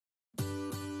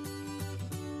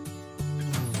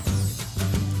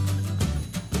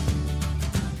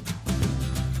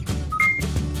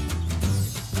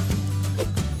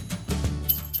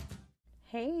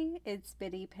it's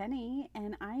Biddy Penny,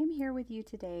 and I am here with you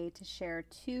today to share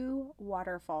two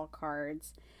waterfall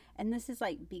cards. And this is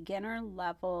like beginner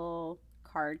level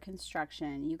card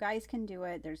construction. You guys can do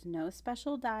it. There's no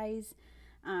special dies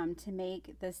to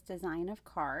make this design of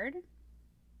card.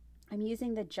 I'm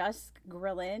using the Just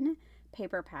Grillin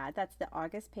paper pad. That's the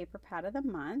August paper pad of the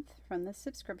month from the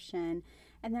subscription.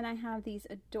 And then I have these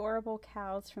adorable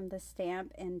cows from the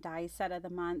stamp and die set of the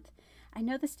month. I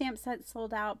know the stamp set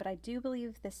sold out, but I do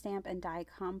believe the stamp and die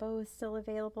combo is still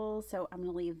available. So I'm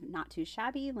going to leave Not Too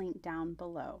Shabby link down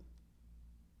below.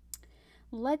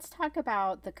 Let's talk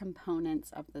about the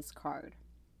components of this card.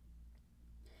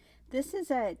 This is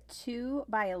a 2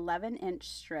 by 11 inch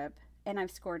strip, and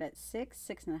I've scored at 6,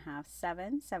 6.5,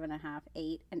 7, 7.5,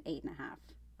 8, and 8.5.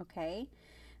 Okay,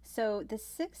 so the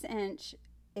 6-inch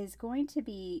is going to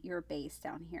be your base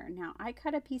down here. Now I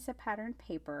cut a piece of patterned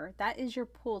paper. That is your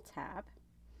pull tab.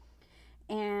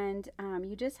 And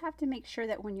you just have to make sure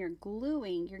that when you're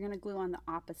gluing, you're going to glue on the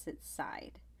opposite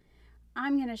side.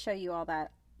 I'm going to show you all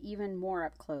that even more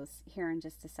up close here in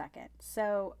just a second.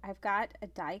 So I've got a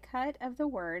die cut of the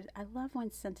word. I love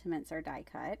when sentiments are die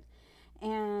cut.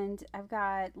 And I've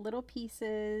got little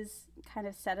pieces kind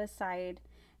of set aside.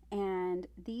 And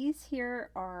these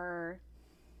here are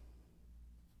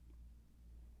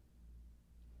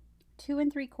 2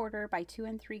 3/4 by 2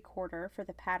 3/4 for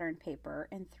the pattern paper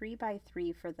and 3 by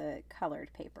 3 for the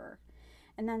colored paper.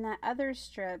 And then that other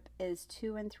strip is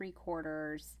 2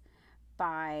 3/4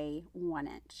 by 1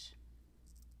 inch.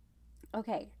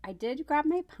 Okay, I did grab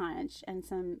my punch and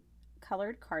some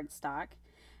colored cardstock,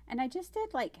 and I just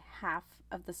did like half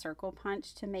of the circle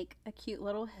punch to make a cute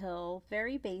little hill,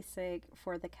 very basic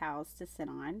for the cows to sit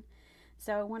on.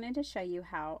 So I wanted to show you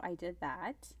how I did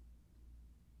that.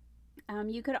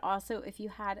 You could also, if you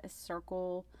had a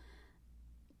circle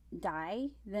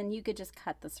die, then you could just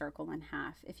cut the circle in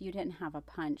half if you didn't have a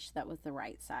punch that was the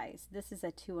right size. This is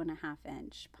a 2.5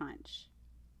 inch punch.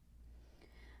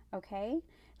 Okay,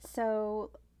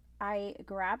 so I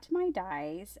grabbed my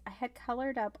dies. I had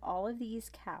colored up all of these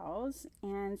cows,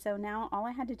 and so now all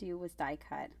I had to do was die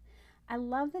cut. I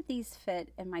love that these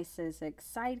fit in my Sizzix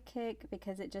Sidekick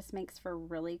because it just makes for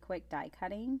really quick die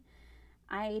cutting.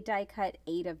 I die cut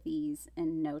 8 of these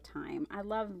in no time. I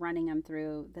love running them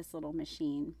through this little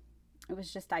machine. It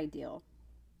was just ideal.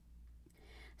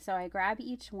 So I grab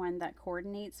each one that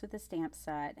coordinates with the stamp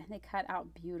set, and they cut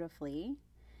out beautifully,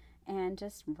 and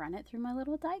just run it through my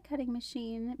little die cutting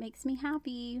machine. It makes me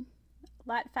happy. A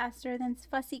lot faster than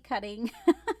fussy cutting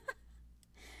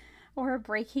or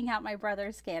breaking out my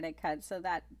brother's Scan Cut. So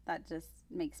that just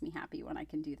makes me happy when I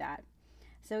can do that.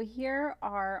 So here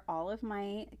are all of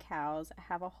my cows. I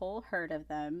have a whole herd of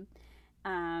them.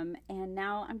 And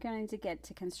now I'm going to get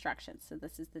to construction. So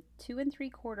this is the 2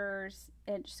 3/4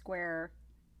 inch square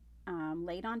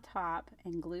laid on top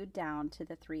and glued down to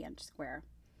the 3-inch square.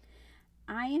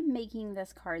 I am making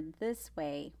this card this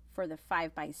way for the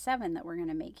 5 by 7 that we're going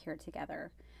to make here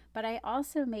together. But I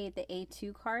also made the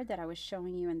A2 card that I was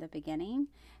showing you in the beginning.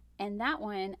 And that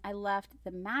one, I left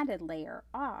the matted layer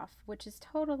off, which is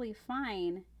totally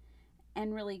fine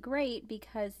and really great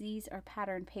because these are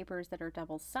patterned papers that are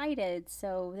double-sided,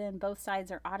 so then both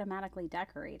sides are automatically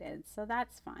decorated. So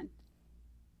that's fun.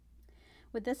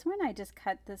 With this one, I just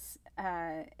cut this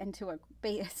into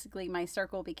basically my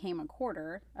circle became a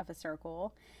quarter of a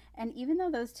circle. And even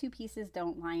though those two pieces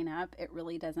don't line up, it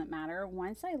really doesn't matter.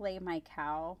 Once I lay my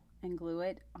cow and glue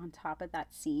it on top of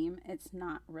that seam, it's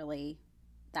not really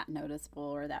that noticeable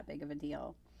or that big of a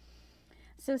deal.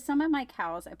 So some of my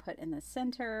cows I put in the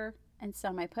center and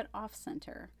some I put off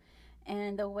center.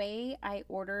 And the way I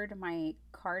ordered my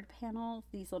card panel,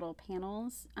 these little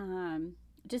panels,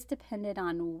 just depended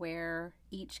on where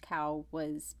each cow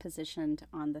was positioned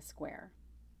on the square.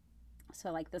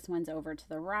 So like this one's over to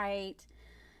the right.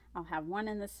 I'll have one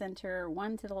in the center,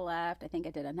 one to the left. I think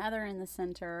I did another in the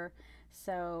center.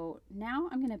 So now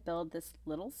I'm going to build this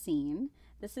little scene.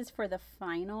 This is for the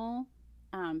final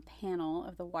panel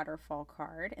of the waterfall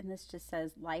card. And this just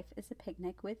says, "Life is a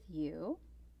picnic with you."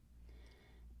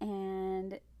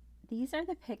 And these are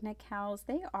the picnic cows.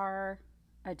 They are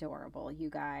adorable, you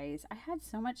guys. I had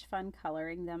so much fun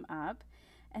coloring them up.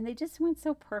 And they just went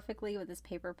so perfectly with this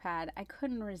paper pad. I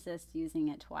couldn't resist using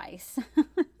it twice.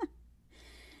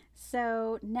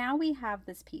 So now we have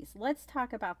this piece. Let's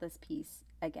talk about this piece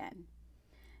again.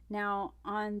 Now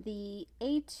on the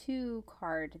A2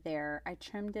 card there, I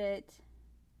trimmed it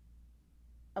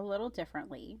a little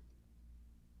differently.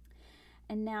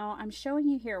 And now I'm showing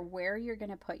you here where you're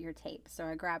going to put your tape. So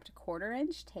I grabbed 1/4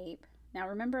 inch tape. Now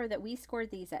remember that we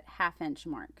scored these at 1/2 inch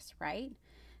marks, right?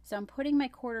 So I'm putting my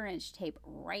 1/4 inch tape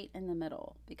right in the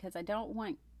middle because I don't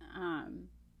want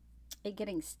it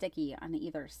getting sticky on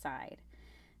either side.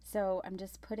 So I'm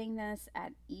just putting this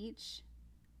at each,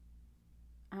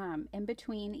 in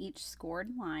between each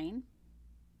scored line.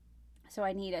 So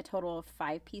I need a total of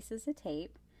 5 pieces of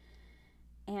tape.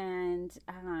 And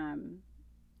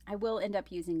I will end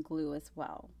up using glue as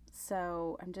well.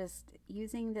 So I'm just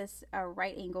using this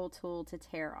right angle tool to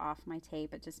tear off my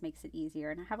tape. It just makes it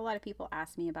easier. And I have a lot of people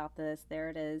ask me about this. There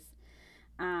it is.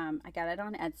 I got it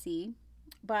on Etsy.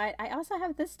 But I also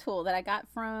have this tool that I got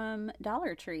from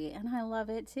Dollar Tree, and I love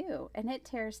it too. And it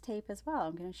tears tape as well.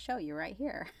 I'm going to show you right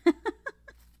here.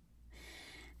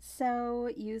 So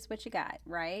use what you got,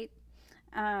 right?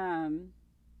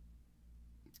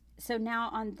 So now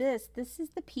on this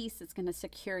is the piece that's going to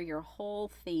secure your whole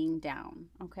thing down,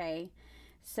 okay?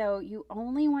 So you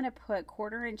only want to put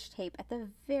 1/4 inch tape at the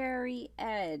very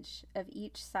edge of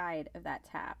each side of that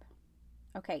tab.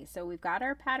 Okay, so we've got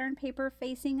our pattern paper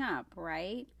facing up,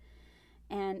 right?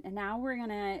 And now we're going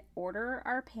to order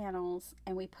our panels,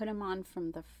 and we put them on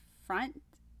from the front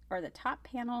or the top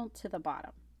panel to the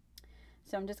bottom.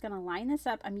 So I'm just going to line this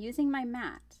up. I'm using my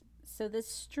mat. So this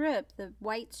strip, the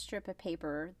white strip of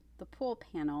paper, the pull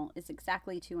panel, is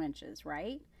exactly 2 inches,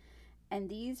 right? And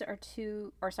these are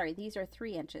these are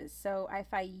 3 inches. So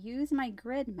if I use my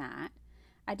grid mat,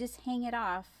 I just hang it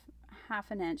off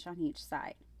 1/2 inch on each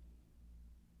side.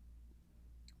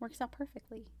 Works out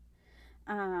perfectly.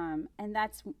 And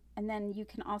then you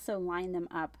can also line them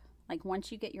up. Like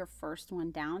once you get your first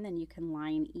one down, then you can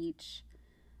line each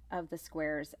of the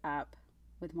squares up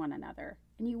with one another.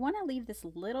 And you want to leave this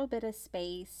little bit of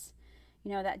space,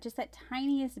 you know, that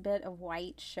tiniest bit of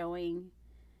white showing.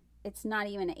 It's not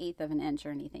even 1/8 of an inch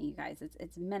or anything, you guys.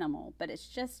 It's minimal, but it's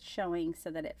just showing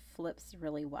so that it flips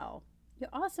really well. You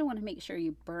also want to make sure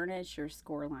you burnish your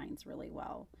score lines really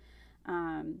well.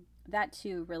 That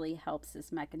too really helps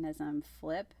this mechanism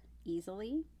flip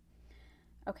easily.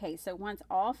 Okay, so once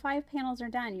all 5 panels are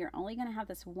done, you're only going to have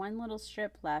this one little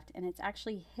strip left, and it's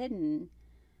actually hidden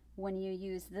when you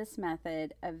use this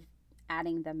method of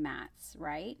adding the mats,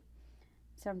 right?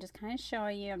 So I'm just kind of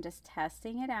showing you, I'm just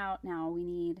testing it out. Now we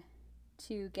need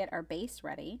to get our base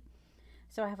ready.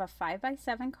 So I have a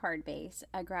 5x7 card base.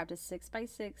 I grabbed a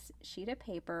 6x6 sheet of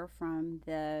paper from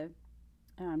the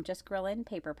Just Grillin'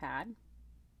 paper pad.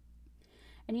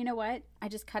 And you know what? I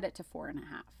just cut it to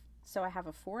 4.5. So I have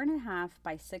a 4.5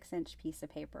 by 6 inch piece of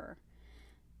paper.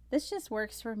 This just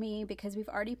works for me because we've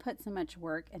already put so much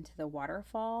work into the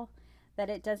waterfall that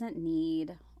it doesn't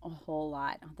need a whole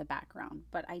lot on the background.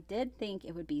 But I did think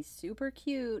it would be super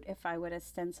cute if I would have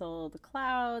stenciled the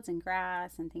clouds and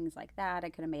grass and things like that. I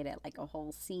could have made it like a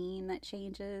whole scene that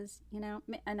changes, you know,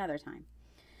 another time.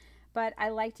 But I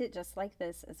liked it just like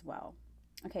this as well.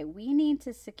 Okay, we need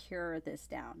to secure this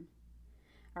down.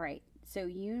 All right, so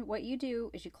what you do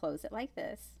is you close it like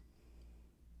this,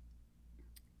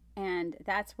 and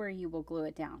that's where you will glue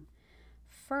it down.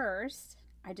 First,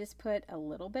 I just put a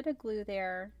little bit of glue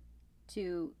there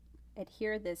to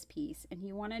adhere this piece, and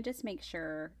you want to just make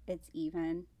sure it's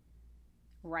even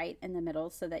right in the middle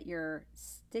so that your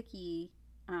sticky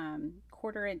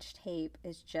 1/4 inch tape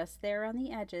is just there on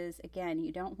the edges. Again,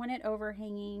 you don't want it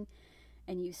overhanging,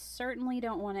 and you certainly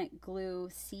don't want it glue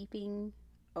seeping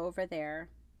over there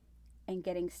and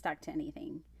getting stuck to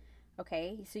anything.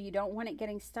 Okay, so you don't want it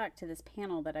getting stuck to this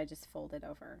panel that I just folded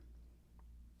over.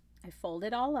 I fold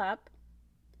it all up,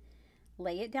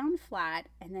 lay it down flat,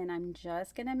 and then I'm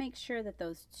just going to make sure that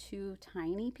those 2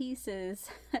 tiny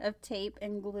pieces of tape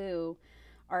and glue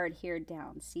are adhered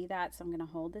down. See that? So I'm going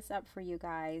to hold this up for you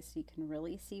guys so you can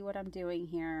really see what I'm doing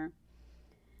here.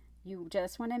 You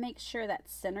just want to make sure that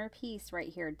center piece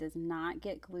right here does not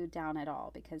get glued down at all,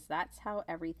 because that's how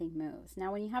everything moves.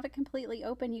 Now when you have it completely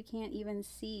open, you can't even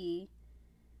see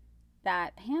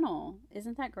that panel.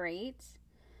 Isn't that great?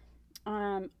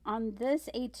 On this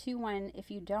A2 one,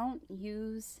 if you don't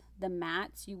use the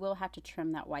mats, you will have to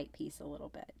trim that white piece a little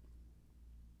bit.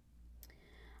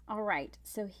 All right,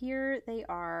 so here they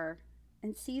are.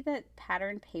 And see that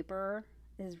pattern paper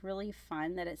is really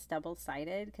fun, that it's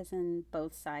double-sided, because then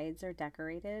both sides are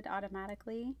decorated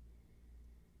automatically.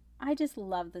 I just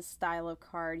love this style of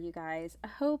card, you guys. I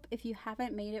hope if you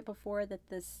haven't made it before that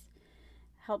this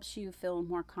helps you feel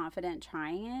more confident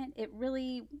trying it. It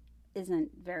really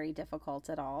isn't very difficult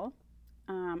at all.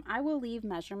 I will leave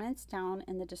measurements down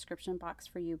in the description box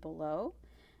for you below,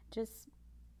 just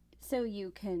so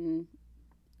you can,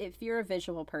 if you're a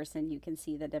visual person, you can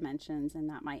see the dimensions, and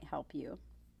that might help you.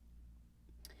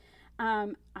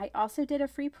 I also did a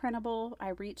free printable. I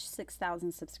reached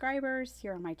 6,000 subscribers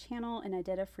here on my channel, and I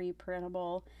did a free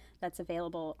printable that's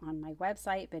available on my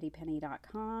website,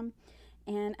 bittypenny.com.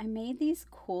 And I made these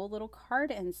cool little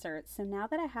card inserts. So now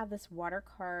that I have this waterfall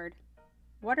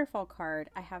card,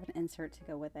 I have an insert to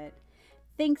go with it.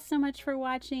 Thanks so much for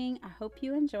watching. I hope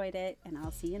you enjoyed it, and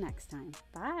I'll see you next time.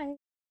 Bye.